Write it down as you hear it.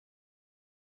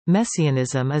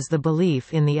Messianism is the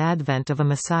belief in the advent of a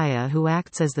Messiah who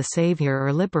acts as the savior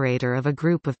or liberator of a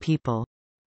group of people.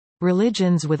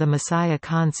 Religions with a Messiah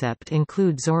concept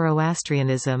include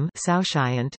Zoroastrianism,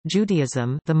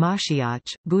 Judaism, the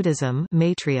Mashiach, Buddhism,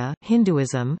 Maitreya,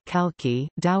 Hinduism, Kalki,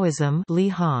 Taoism, Li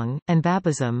Hong, and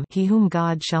Babism, he whom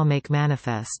God shall make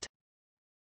manifest.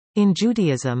 In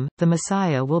Judaism, the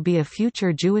Messiah will be a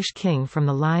future Jewish king from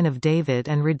the line of David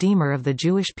and redeemer of the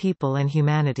Jewish people and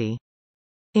humanity.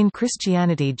 In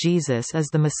Christianity, Jesus is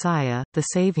the Messiah, the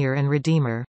Savior and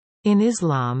Redeemer. In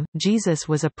Islam, Jesus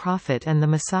was a prophet and the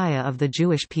Messiah of the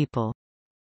Jewish people.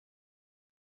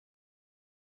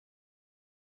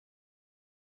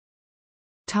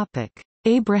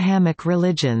 Abrahamic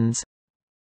religions.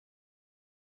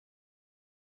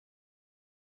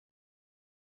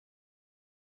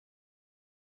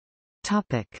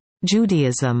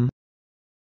 Judaism.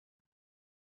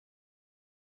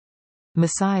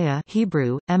 Messiah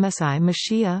Hebrew, Msi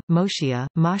Mashiach, Moshiach,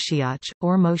 Mashiach,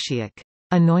 or Moshiach,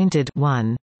 Anointed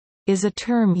One, is a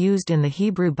term used in the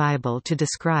Hebrew Bible to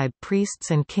describe priests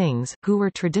and kings, who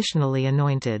were traditionally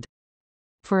anointed.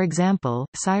 For example,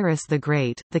 Cyrus the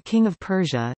Great, the king of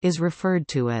Persia, is referred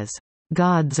to as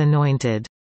God's anointed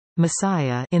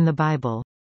Messiah in the Bible.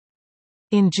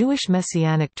 In Jewish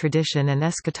messianic tradition and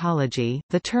eschatology,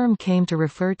 the term came to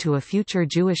refer to a future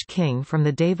Jewish king from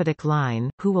the Davidic line,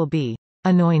 who will be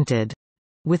anointed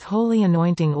with holy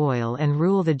anointing oil and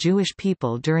rule the Jewish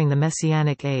people during the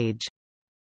Messianic age.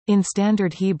 In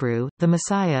Standard Hebrew, the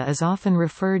Messiah is often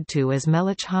referred to as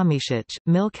Melech HaMashiach,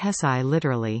 Milk Hesai,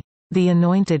 literally, the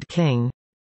anointed king.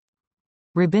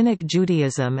 Rabbinic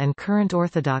Judaism and current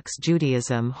Orthodox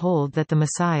Judaism hold that the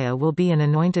Messiah will be an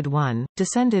anointed one,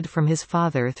 descended from his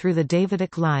father through the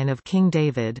Davidic line of King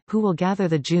David, who will gather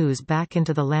the Jews back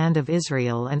into the land of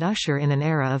Israel and usher in an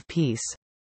era of peace.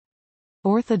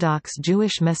 Orthodox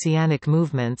Jewish messianic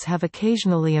movements have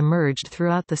occasionally emerged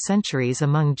throughout the centuries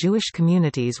among Jewish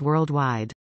communities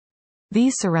worldwide.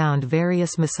 These surround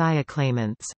various Messiah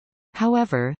claimants.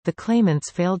 However, the claimants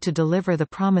failed to deliver the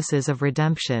promises of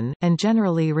redemption, and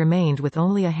generally remained with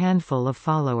only a handful of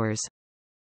followers.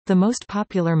 The most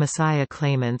popular Messiah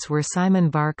claimants were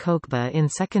Simon bar Kokhba in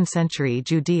 2nd century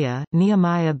Judea,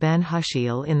 Nehemiah ben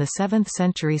Hushiel in the 7th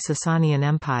century Sasanian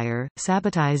Empire,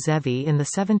 Sabbatai Zevi in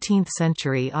the 17th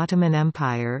century Ottoman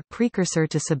Empire, precursor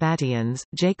to Sabbatians,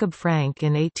 Jacob Frank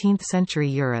in 18th century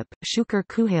Europe, Shukr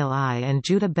Kuhail I and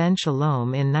Judah ben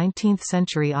Shalom in 19th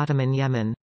century Ottoman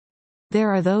Yemen.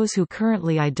 There are those who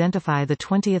currently identify the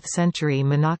 20th century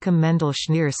Menachem Mendel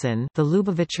Schneerson, the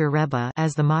Lubavitcher Rebbe,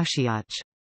 as the Mashiach.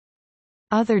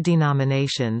 Other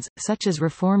denominations, such as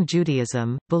Reform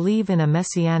Judaism, believe in a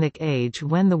messianic age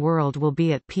when the world will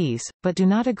be at peace, but do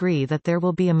not agree that there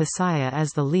will be a Messiah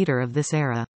as the leader of this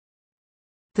era.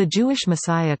 The Jewish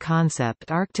Messiah concept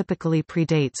archetypically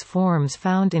predates forms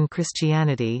found in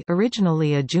Christianity,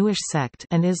 originally a Jewish sect,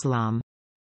 and Islam.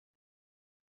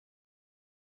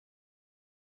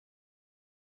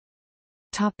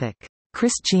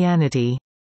 Christianity.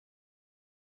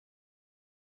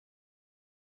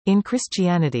 In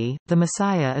Christianity, the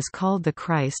Messiah is called the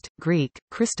Christ, Greek,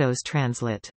 Christos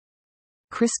translate.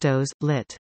 Christos,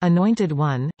 lit. Anointed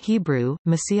One, Hebrew,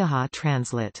 Messiah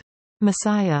translate.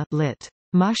 Messiah, lit.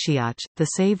 Mashiach, the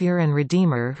Savior and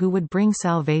Redeemer who would bring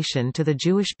salvation to the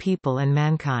Jewish people and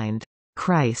mankind.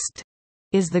 Christ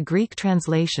is the Greek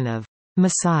translation of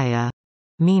Messiah,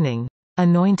 meaning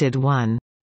Anointed One.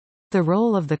 The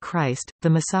role of the Christ, the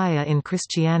Messiah in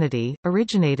Christianity,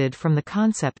 originated from the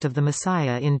concept of the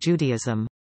Messiah in Judaism.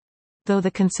 Though the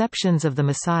conceptions of the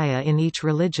Messiah in each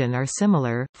religion are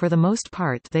similar, for the most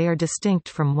part they are distinct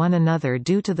from one another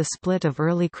due to the split of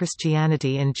early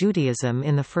Christianity and Judaism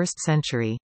in the 1st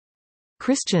century.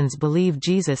 Christians believe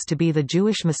Jesus to be the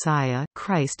Jewish Messiah,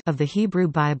 Christ, of the Hebrew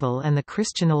Bible and the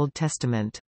Christian Old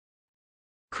Testament.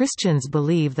 Christians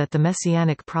believe that the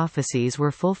messianic prophecies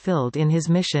were fulfilled in his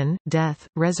mission, death,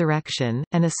 resurrection,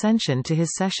 and ascension to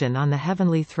his session on the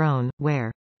heavenly throne,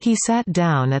 where he sat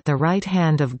down at the right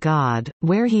hand of God,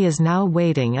 where he is now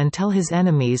waiting until his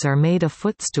enemies are made a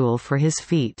footstool for his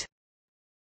feet.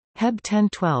 Heb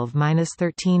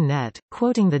 10:12-13 net,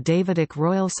 quoting the Davidic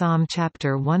Royal Psalm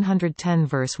chapter 110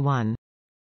 verse 1.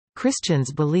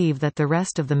 Christians believe that the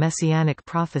rest of the messianic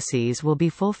prophecies will be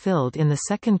fulfilled in the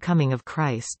second coming of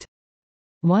Christ.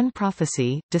 One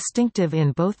prophecy, distinctive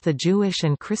in both the Jewish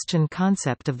and Christian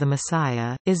concept of the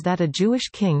Messiah, is that a Jewish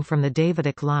king from the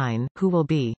Davidic line, who will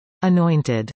be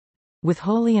anointed with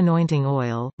holy anointing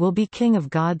oil, will be king of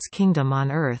God's kingdom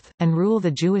on earth, and rule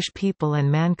the Jewish people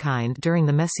and mankind during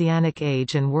the messianic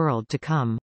age and world to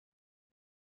come.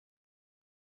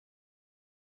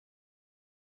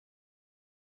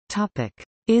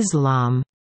 Islam.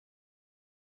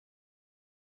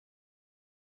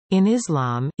 In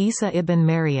Islam, Isa ibn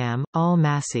Maryam,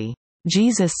 al-Masih,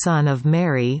 Jesus son of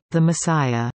Mary, the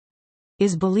Messiah,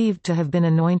 is believed to have been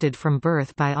anointed from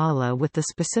birth by Allah with the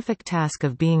specific task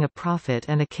of being a prophet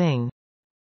and a king.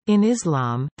 In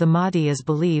Islam, the Mahdi is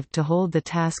believed to hold the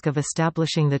task of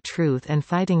establishing the truth and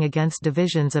fighting against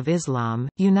divisions of Islam,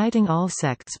 uniting all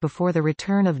sects before the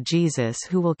return of Jesus,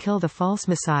 who will kill the false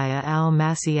Messiah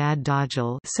al-Masih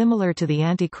ad-Dajjal, similar to the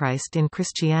Antichrist in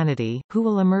Christianity, who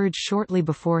will emerge shortly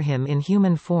before him in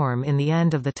human form in the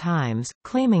end of the times,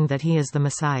 claiming that he is the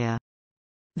Messiah.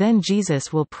 Then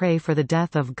Jesus will pray for the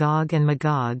death of Gog and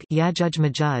Magog,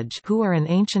 Yajuj-Majuj, who are an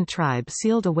ancient tribe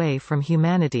sealed away from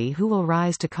humanity who will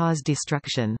rise to cause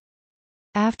destruction.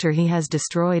 After he has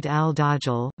destroyed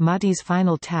al-Dajjal, Mahdi's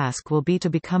final task will be to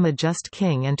become a just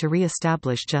king and to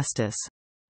re-establish justice.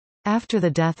 After the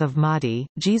death of Mahdi,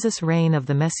 Jesus' reign of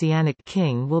the Messianic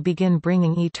king will begin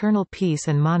bringing eternal peace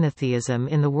and monotheism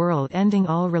in the world, ending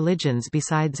all religions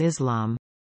besides Islam.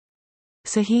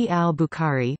 Sahih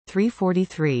al-Bukhari,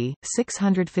 343,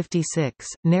 656,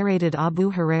 narrated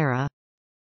Abu Huraira.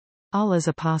 Allah's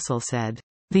apostle said,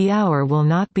 "The hour will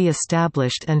not be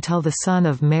established until the son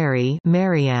of Mary,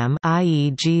 Maryam,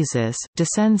 i.e. Jesus,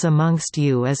 descends amongst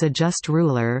you as a just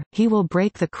ruler. He will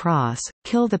break the cross,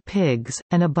 kill the pigs,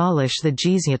 and abolish the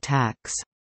jizya tax.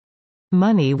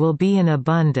 Money will be in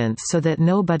abundance so that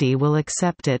nobody will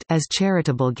accept it as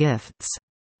charitable gifts."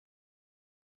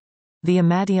 The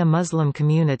Ahmadiyya Muslim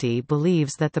community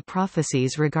believes that the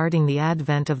prophecies regarding the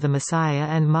advent of the Messiah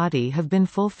and Mahdi have been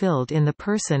fulfilled in the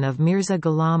person of Mirza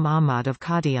Ghulam Ahmad of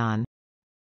Qadian.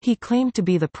 He claimed to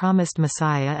be the promised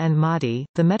Messiah and Mahdi,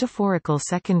 the metaphorical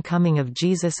second coming of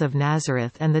Jesus of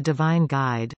Nazareth and the divine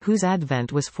guide, whose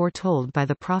advent was foretold by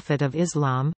the Prophet of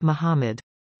Islam, Muhammad.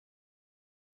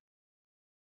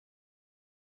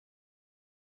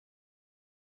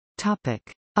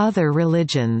 Other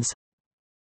religions.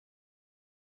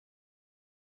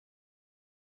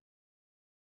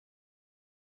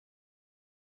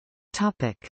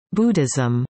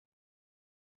 Buddhism.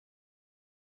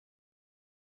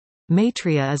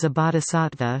 Maitreya is a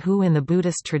bodhisattva who in the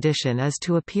Buddhist tradition is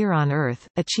to appear on earth,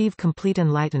 achieve complete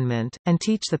enlightenment, and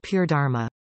teach the pure Dharma.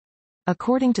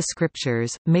 According to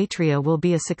scriptures, Maitreya will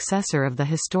be a successor of the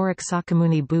historic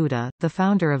Sakyamuni Buddha, the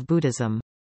founder of Buddhism.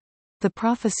 The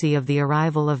prophecy of the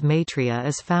arrival of Maitreya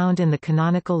is found in the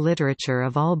canonical literature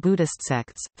of all Buddhist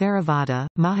sects, Theravada,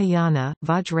 Mahayana,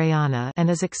 Vajrayana, and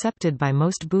is accepted by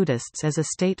most Buddhists as a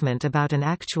statement about an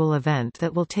actual event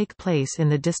that will take place in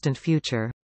the distant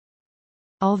future.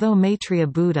 Although Maitreya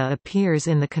Buddha appears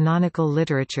in the canonical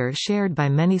literature shared by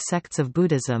many sects of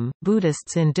Buddhism,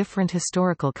 Buddhists in different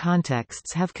historical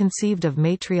contexts have conceived of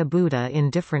Maitreya Buddha in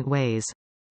different ways.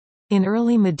 In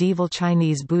early medieval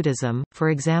Chinese Buddhism, for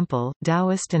example,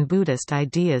 Taoist and Buddhist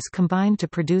ideas combined to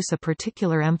produce a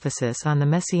particular emphasis on the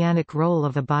messianic role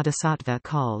of a bodhisattva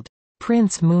called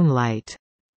Prince Moonlight.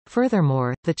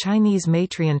 Furthermore, the Chinese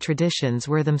Maitreyan traditions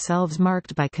were themselves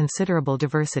marked by considerable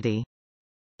diversity.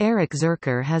 Eric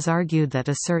Zerker has argued that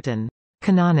a certain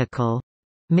canonical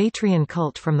Maitreyan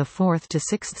cult from the 4th to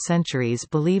 6th centuries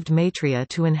believed Maitreya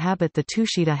to inhabit the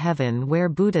Tushita heaven where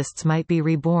Buddhists might be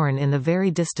reborn in the very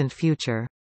distant future.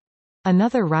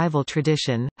 Another rival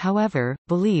tradition, however,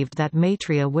 believed that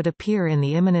Maitreya would appear in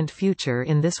the imminent future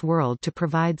in this world to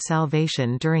provide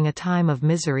salvation during a time of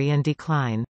misery and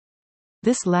decline.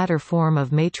 This latter form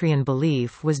of Maitreyan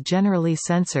belief was generally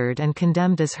censored and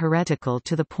condemned as heretical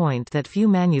to the point that few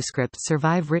manuscripts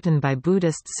survive written by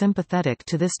Buddhists sympathetic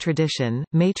to this tradition.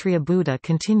 Maitreya Buddha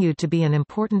continued to be an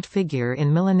important figure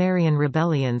in millenarian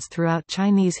rebellions throughout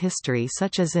Chinese history,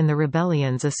 such as in the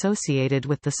rebellions associated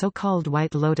with the so-called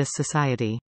White Lotus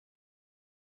Society.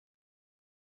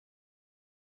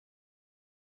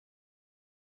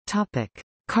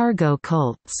 Cargo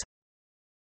cults.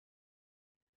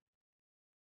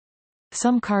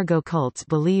 Some cargo cults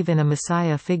believe in a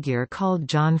messiah figure called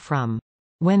John Frum.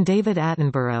 When David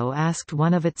Attenborough asked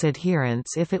one of its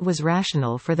adherents if it was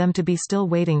rational for them to be still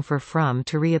waiting for Frum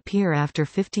to reappear after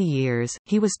 50 years,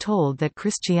 he was told that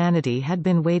Christianity had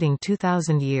been waiting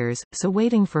 2,000 years, so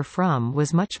waiting for Frum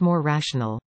was much more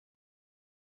rational.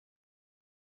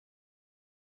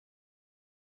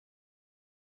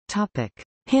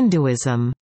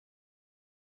 Hinduism.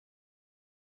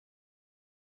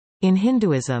 In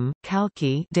Hinduism,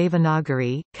 Kalki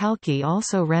Devanagari, Kalki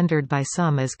also rendered by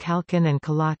some as Kalkin and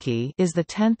Kalaki is the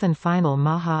 10th and final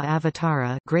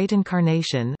Maha-avatara great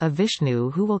incarnation of Vishnu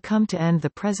who will come to end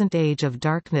the present age of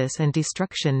darkness and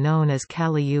destruction known as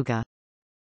Kali Yuga.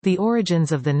 The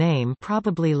origins of the name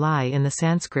probably lie in the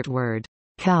Sanskrit word,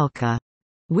 kalka,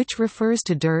 which refers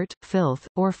to dirt, filth,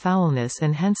 or foulness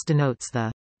and hence denotes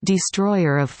the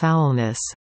destroyer of foulness,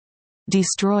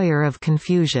 destroyer of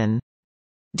confusion,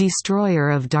 destroyer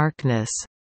of darkness,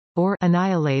 or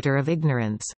annihilator of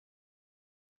ignorance.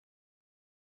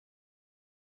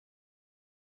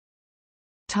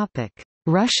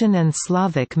 Russian and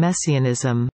Slavic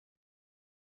Messianism.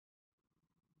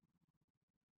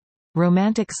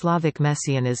 Romantic Slavic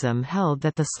Messianism held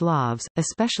that the Slavs,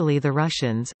 especially the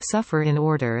Russians, suffer in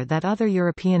order that other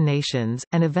European nations,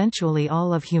 and eventually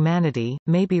all of humanity,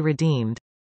 may be redeemed.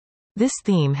 This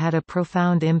theme had a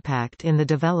profound impact in the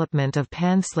development of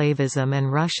pan-Slavism and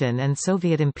Russian and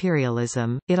Soviet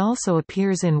imperialism. It also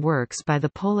appears in works by the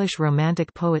Polish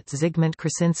Romantic poets Zygmunt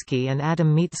Krasinski and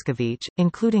Adam Mickiewicz,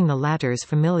 including the latter's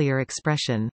familiar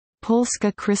expression,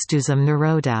 Polska Chrystusem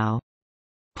Narodow.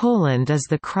 Poland is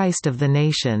the Christ of the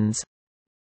nations.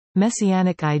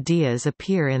 Messianic ideas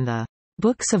appear in the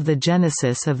Books of the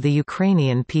Genesis of the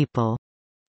Ukrainian People,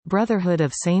 Brotherhood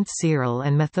of Saints Cyril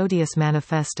and Methodius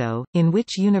Manifesto, in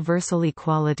which universal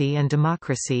equality and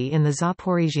democracy in the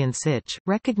Zaporizhian Sich,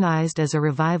 recognized as a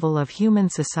revival of human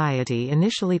society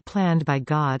initially planned by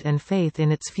God and faith in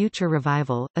its future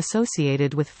revival,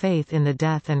 associated with faith in the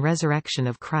death and resurrection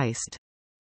of Christ.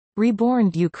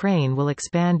 Reborn Ukraine will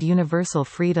expand universal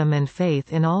freedom and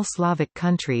faith in all Slavic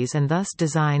countries, and thus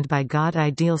designed by God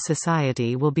ideal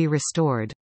society will be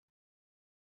restored.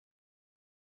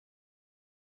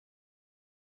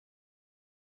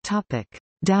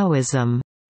 Taoism.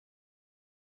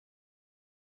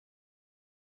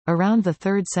 Around the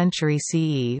 3rd century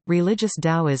CE, religious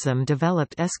Taoism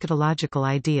developed eschatological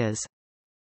ideas.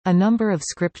 A number of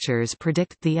scriptures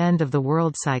predict the end of the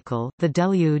world cycle, the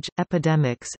deluge,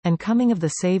 epidemics, and coming of the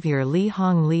savior Li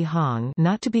Hong,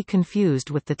 not to be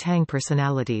confused with the Tang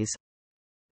personalities.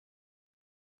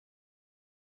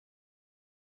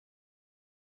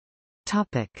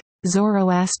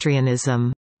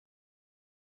 Zoroastrianism.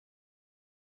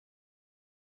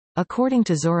 According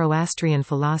to Zoroastrian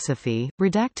philosophy,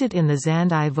 redacted in the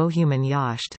Zand-I Vohuman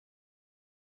Yasht,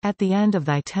 at the end of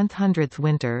thy 10th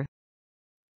winter,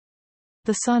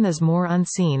 the sun is more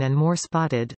unseen and more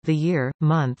spotted, the year,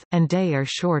 month, and day are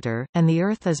shorter, and the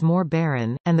earth is more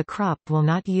barren, and the crop will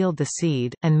not yield the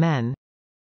seed, and men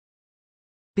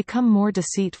become more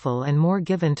deceitful and more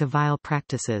given to vile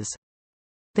practices.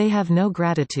 They have no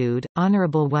gratitude,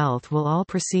 honorable wealth will all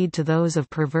proceed to those of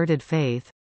perverted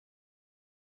faith,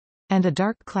 and a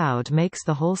dark cloud makes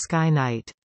the whole sky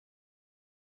night,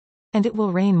 and it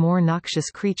will rain more noxious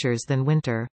creatures than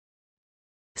winter.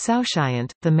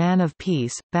 Saoshyant, the man of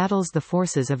peace, battles the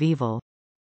forces of evil.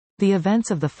 The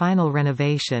events of the final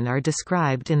renovation are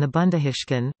described in the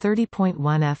Bundahishkan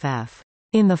 30.1 ff.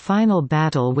 In the final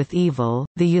battle with evil,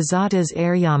 the Yazatas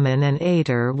Aryaman and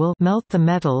Ader will melt the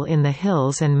metal in the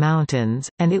hills and mountains,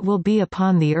 and it will be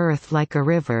upon the earth like a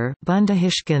river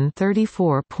Bundahishkan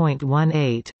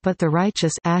 34.18, but the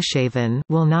righteous Ashavan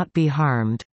will not be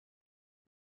harmed.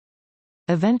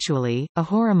 Eventually,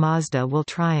 Ahura Mazda will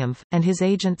triumph, and his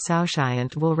agent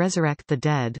Saoshyant will resurrect the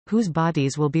dead, whose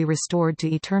bodies will be restored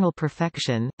to eternal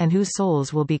perfection, and whose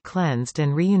souls will be cleansed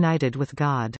and reunited with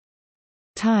God.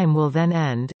 Time will then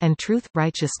end, and truth,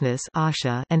 righteousness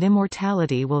Asha, and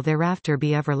immortality will thereafter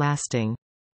be everlasting.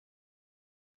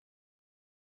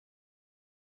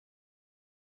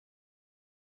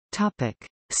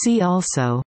 See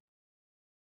also: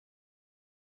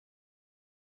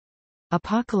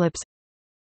 Apocalypse,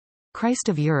 Christ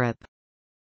of Europe,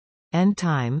 End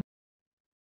Time,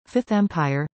 Fifth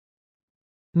Empire,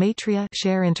 Maitreya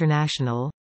Share International,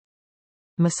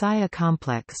 Messiah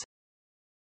Complex,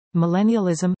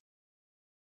 Millennialism,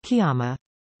 Qiyamah,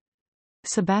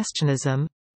 Sebastianism.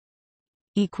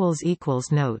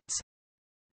 Notes